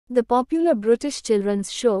The popular British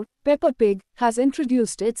children's show, Peppa Pig, has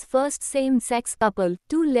introduced its first same-sex couple,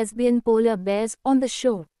 two lesbian polar bears, on the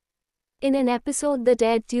show. In an episode that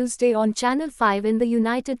aired Tuesday on Channel 5 in the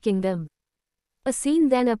United Kingdom, a scene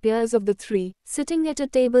then appears of the three, sitting at a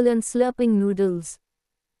table and slurping noodles.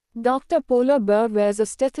 Dr. Polar Bear wears a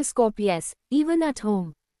stethoscope, yes, even at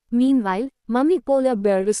home. Meanwhile, Mummy Polar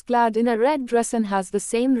Bear is clad in a red dress and has the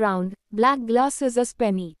same round, black glasses as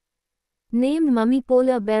Penny. Named Mummy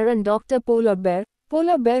Polar Bear and Dr. Polar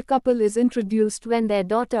Bear couple is introduced when their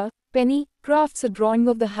daughter, Penny, crafts a drawing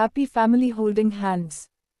of the happy family holding hands.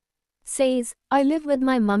 Says, "I live with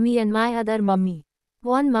my mummy and my other mummy.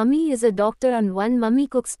 One mummy is a doctor and one mummy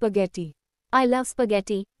cooks spaghetti. I love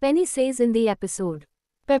spaghetti," Penny says in the episode.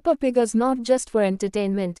 Peppa Pig is not just for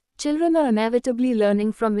entertainment, children are inevitably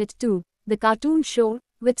learning from it too. The cartoon show,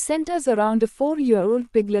 which centers around a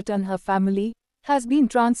 4-year-old piglet and her family, has been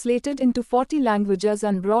translated into 40 languages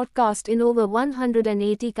and broadcast in over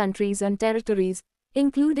 180 countries and territories,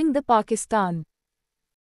 including the Pakistan.